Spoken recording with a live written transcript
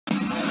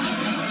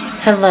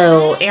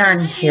Hello,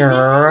 Aaron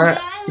here,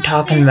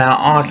 talking about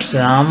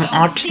autism.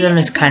 Autism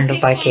is kind of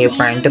like a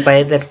brain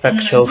delay that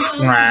affects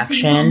social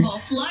interaction,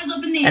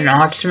 and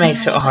autism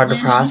makes it hard to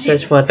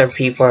process what other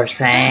people are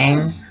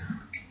saying.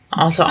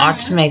 Also,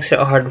 autism makes it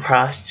hard to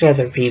process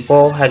other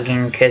people hugging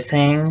and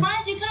kissing,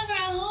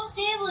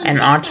 and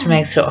autism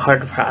makes it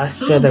hard to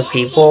process other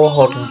people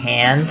holding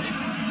hands.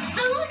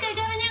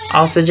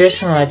 Also, just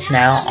to let you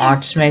know,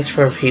 autism makes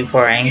for people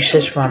are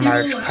anxious around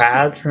large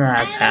crowds and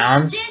loud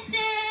sounds.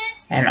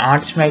 And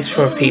autism makes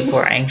for people who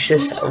are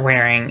anxious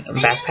wearing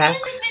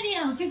backpacks.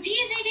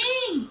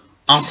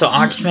 Also,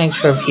 autism makes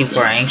for people who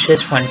are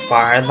anxious when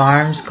fire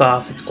alarms go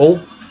off at school.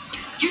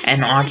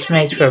 And autism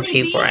makes for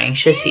people who are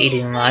anxious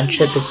eating lunch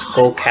at the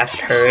school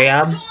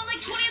cafeteria.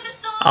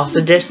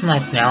 Also, just to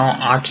let you know,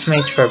 autism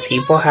makes for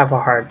people who have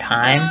a hard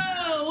time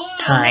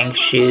tying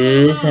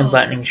shoes and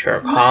buttoning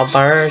short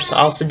collars.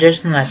 Also,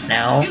 just to let you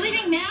know,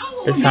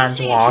 the signs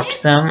of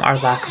autism are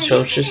lack of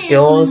social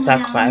skills,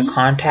 lack of eye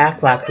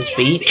contact, lack of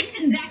speech,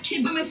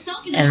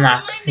 and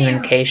lack of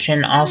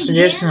communication. Also,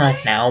 just to let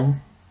you know,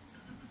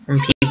 when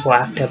people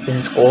act up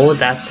in school,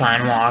 that's a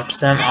sign of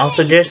autism.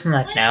 Also, just to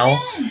let you know,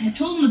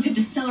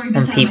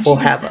 when people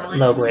have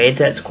low grades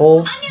at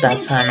school,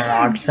 that's a sign of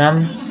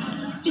autism.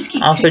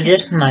 Also,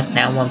 just to let you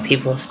know, when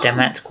people stim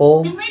at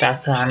school,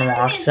 that's a sign of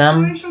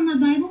autism.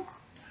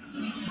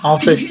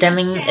 Also,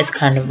 stimming is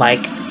kind of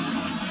like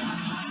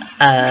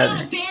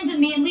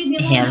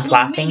hand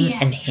flapping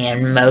and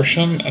hand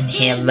motion and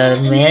hand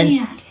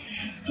movement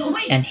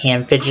and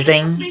hand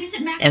fidgeting,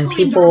 and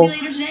people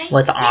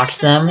with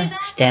autism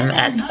stim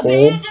at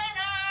school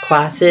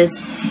classes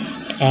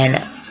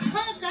and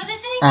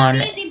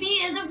on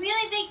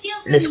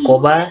the school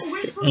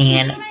bus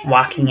and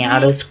walking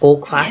out of school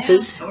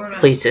classes.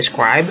 Please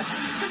subscribe,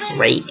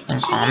 rate,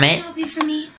 and comment.